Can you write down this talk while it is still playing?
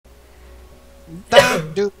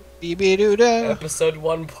Episode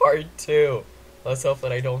 1, Part 2. Let's hope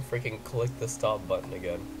that I don't freaking click the stop button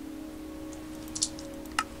again.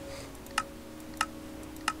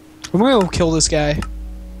 I'm gonna go kill this guy.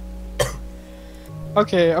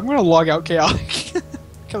 Okay, I'm gonna log out chaotic.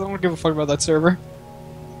 Because I don't give a fuck about that server.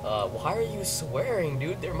 Why are you swearing,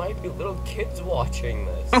 dude? There might be little kids watching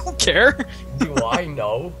this. I don't care. Do I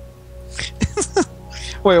know?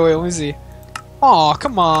 Wait, let me see. Aw,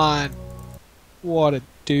 come on. What a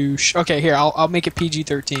douche. Okay, here, I'll make it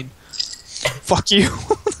PG-13. Fuck you.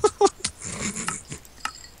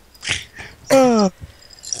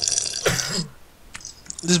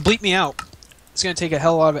 Just bleep me out. It's gonna take a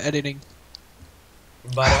hell of a lot of editing.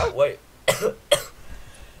 But, wait.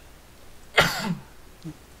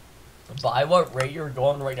 By what rate you're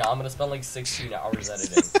going right now, I'm gonna spend like 16 hours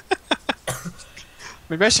editing.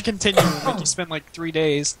 Maybe I should continue and make you spend like 3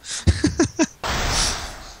 days.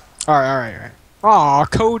 Alright. Aw,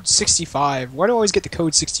 code 65. Why do I always get the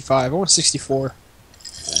code 65? I want 64.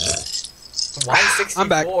 Why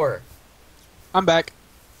 64? I'm back.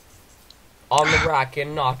 On the rack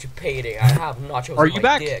and nacho painting. I have nachos Are on you my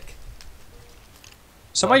back? dick.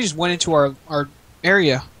 Somebody just went into our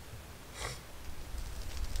area.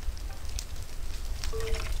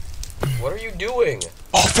 What are you doing?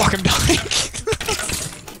 Oh fuck, I'm dying.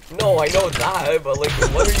 No, I know that, but like,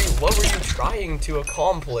 what were you trying to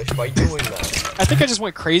accomplish by doing that? I think I just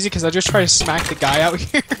went crazy because I just tried to smack the guy out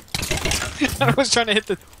here. And I was trying to hit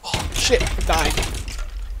the... Oh shit, I'm dying.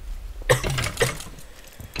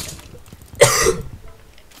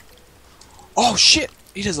 Oh shit,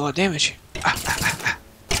 he does a lot of damage.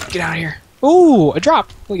 Get out of here. Ooh, a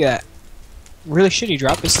drop. Look at that. Really shitty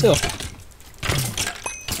drop, but still.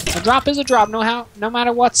 A drop is a drop, no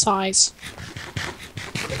matter what size.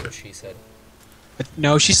 That's what she said. But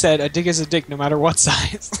no, she said a dick is a dick, no matter what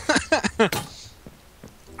size.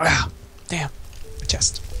 Ah, damn, my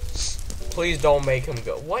chest. Please don't make him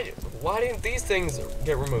go. Why didn't these things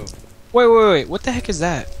get removed? Wait, what the heck is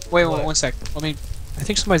that? Wait, What? one sec. I mean, I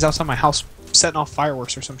think somebody's outside my house setting off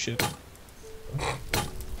fireworks or some shit.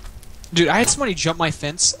 Dude, I had somebody jump my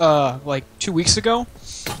fence, like 2 weeks ago.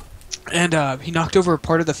 And, he knocked over a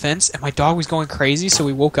part of the fence, and my dog was going crazy, so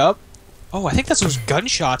we woke up. Oh, I think that's those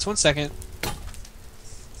gunshots. 1 second.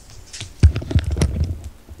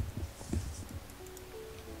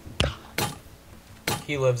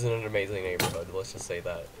 He lives in an amazing neighborhood, let's just say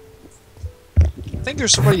that. I think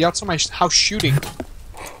there's somebody outside my house shooting.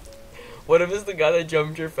 What if it's the guy that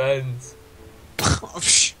jumped your fence? Oh,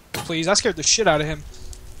 please, I scared the shit out of him.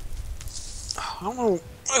 I don't know.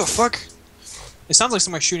 What the fuck? It sounds like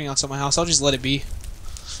somebody shooting outside my house. I'll just let it be.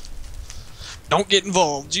 Don't get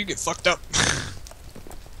involved. You get fucked up.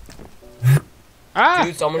 Ah!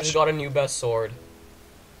 Dude, someone just got a new best sword.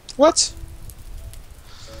 What?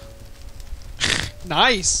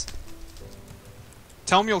 Nice.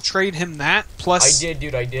 Tell him you'll trade him that plus. I did,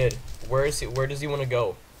 dude, I did. Where is he? Where does he want to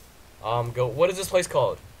go? Go. What is this place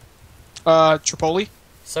called? Tripoli.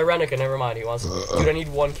 Cyrenica, never mind. He wants. Dude, I need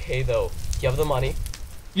 1K though. You have the money.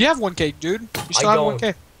 You have 1K, dude. You still I have don't.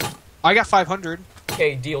 1K. I got 500.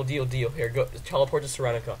 Okay, deal. Here, go. Teleport to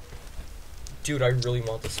Cyrenica. Dude, I really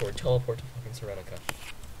want the sword. Teleport to fucking Cyrenica.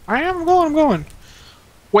 I'm going.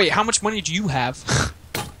 Wait, how much money do you have?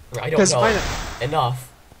 I don't know.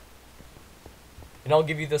 Enough. And I'll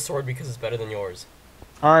give you the sword because it's better than yours.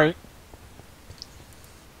 Alright.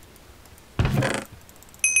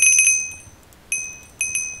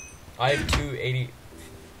 I have 280,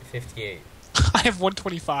 58. I have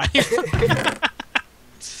 125.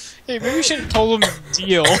 Hey, maybe we should have told him the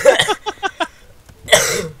deal.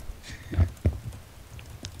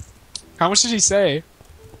 How much did he say?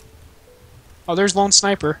 Oh, there's Lone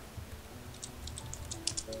Sniper.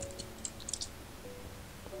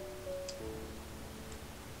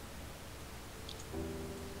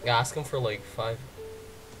 Yeah, ask him for like 5.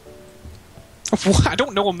 I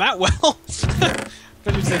don't know him that well.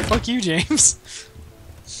 Better just say, fuck you, James.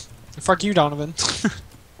 Fuck you, Donovan.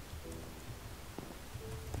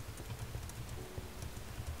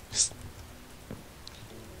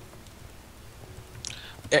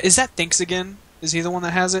 Is that Thinks again? Is he the one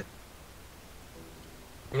that has it?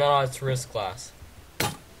 No, it's Risk Class.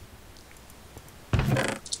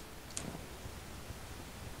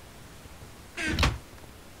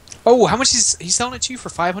 Oh, how much is he selling it to you for?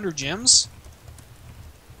 500 gems?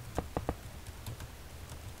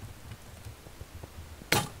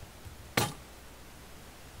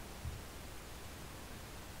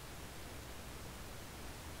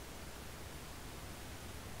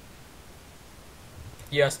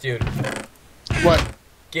 Yes, dude. What?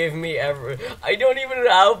 Give me every. I don't even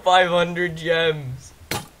have 500 gems.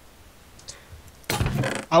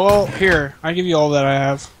 Oh, well, here. I give you all that I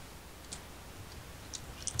have.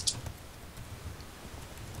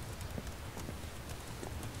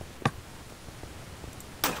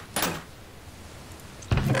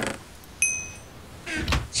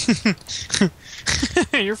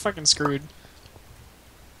 You're fucking screwed.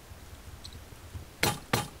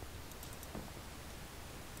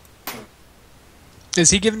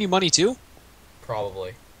 Is he giving you money too?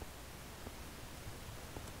 Probably.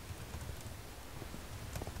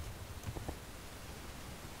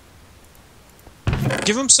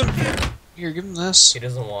 Give him some. Here, give him this. He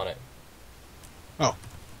doesn't want it. Oh.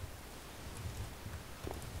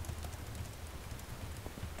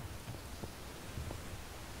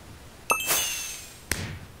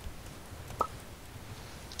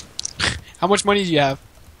 How much money do you have?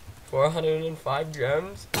 405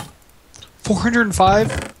 gems?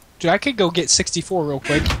 405? Dude, I could go get 64 real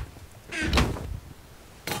quick.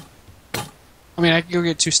 I mean, I could go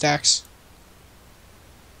get 2 stacks.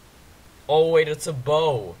 Oh, wait, it's a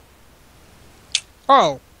bow.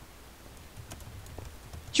 Oh.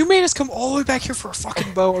 You made us come all the way back here for a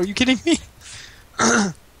fucking bow. Are you kidding me?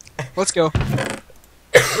 Let's go.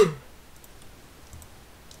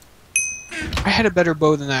 I had a better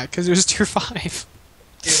bow than that, because it was tier 5.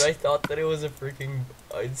 Dude, I thought that it was a freaking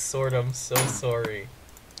sword. I'm so sorry.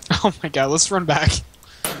 Oh my god, let's run back.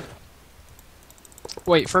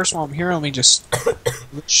 Wait, first while I'm here, let me just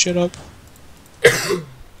look shit up.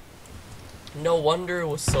 No wonder it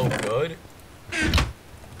was so good.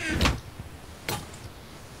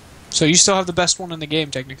 So you still have the best one in the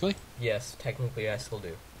game, technically? Yes, technically I still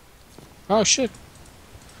do. Oh shit.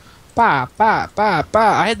 Bah, bah, bah,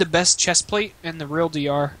 bah. I had the best chest plate and the real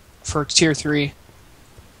DR for tier 3.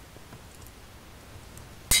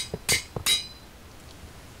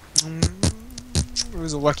 It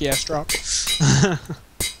was a lucky ass drop.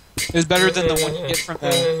 It was better than the one you get from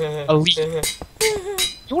the elite.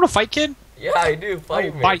 You want to fight, kid? Yeah, I do.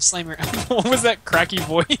 Fight me. Body slammer. What was that cracky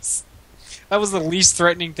voice? That was the least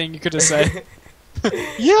threatening thing you could have said.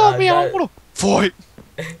 Yeah, me, I want to fight.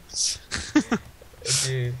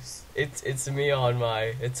 Dude, it's me on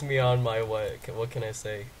my what can I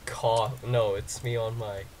say? No, it's me on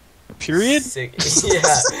my period. Yeah.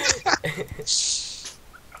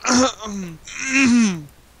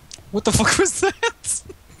 What the fuck was that?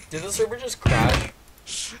 Did the server just crash?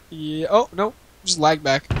 Yeah. Oh no, just lag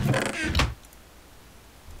back.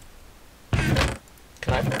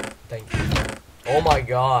 Can I? Thank you. Oh my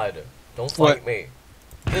god! Don't fight What? me.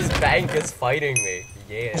 This bank is fighting me.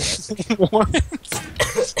 Yeah. What?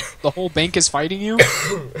 The whole bank is fighting you?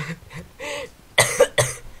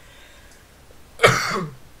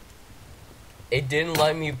 It didn't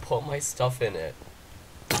let me put my stuff in it.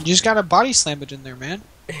 You just gotta body slam it in there, man.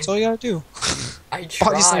 That's all you gotta do. I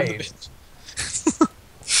Body slam the tried. bitch.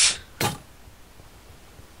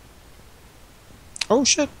 Oh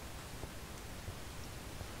shit.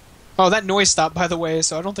 Oh, that noise stopped, by the way,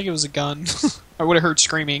 so I don't think it was a gun. I would have heard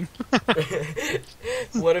screaming.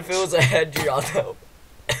 What if it was a headshot though?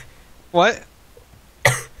 What?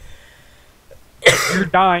 You're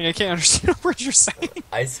dying. I can't understand what you're saying.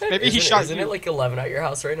 I said, Maybe isn't, he shot isn't you. it like 11 at your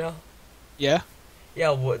house right now? Yeah.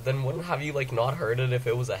 Yeah, then wouldn't have you like not heard it if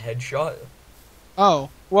it was a headshot? Oh.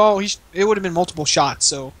 Well, it would have been multiple shots,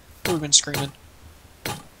 so it would have been screaming.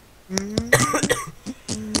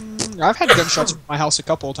 I've had gunshots in my house a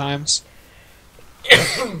couple of times.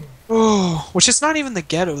 Oh, which is not even the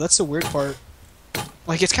ghetto. That's the weird part.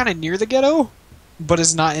 Like, it's kind of near the ghetto, but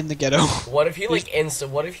it's not in the ghetto. What if he like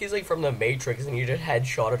what if he's like from the Matrix and you just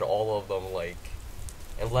headshotted all of them like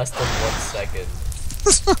in less than 1 second?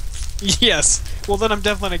 Yes. Well, then I'm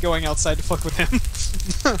definitely going outside to fuck with him.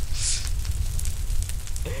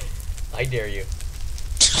 I dare you.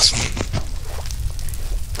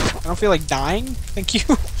 I don't feel like dying. Thank you.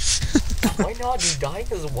 Why not? Dude, dying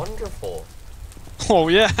is wonderful. Oh,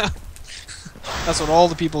 yeah. That's what all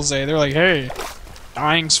the people say. They're like, hey,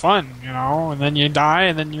 dying's fun, you know? And then you die,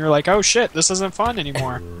 and then you're like, oh shit, this isn't fun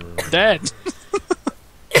anymore. I'm dead.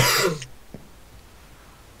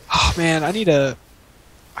 Oh, man, I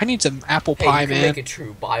need some apple Hey, pie, you can man. make it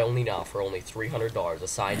true. Buy only now for only $300. A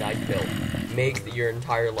cyanide pill. Make your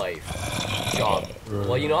entire life job.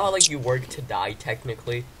 Well, you know how like you work to die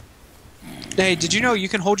technically. Hey, did you know you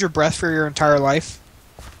can hold your breath for your entire life?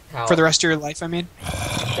 How For the rest of your life, I mean?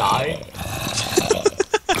 die?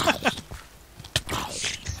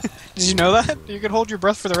 Did you know that? You can hold your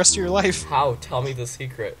breath for the rest of your life. How? Tell me the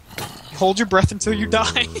secret. Hold your breath until you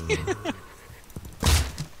die.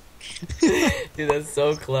 Dude, that's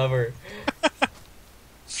so clever.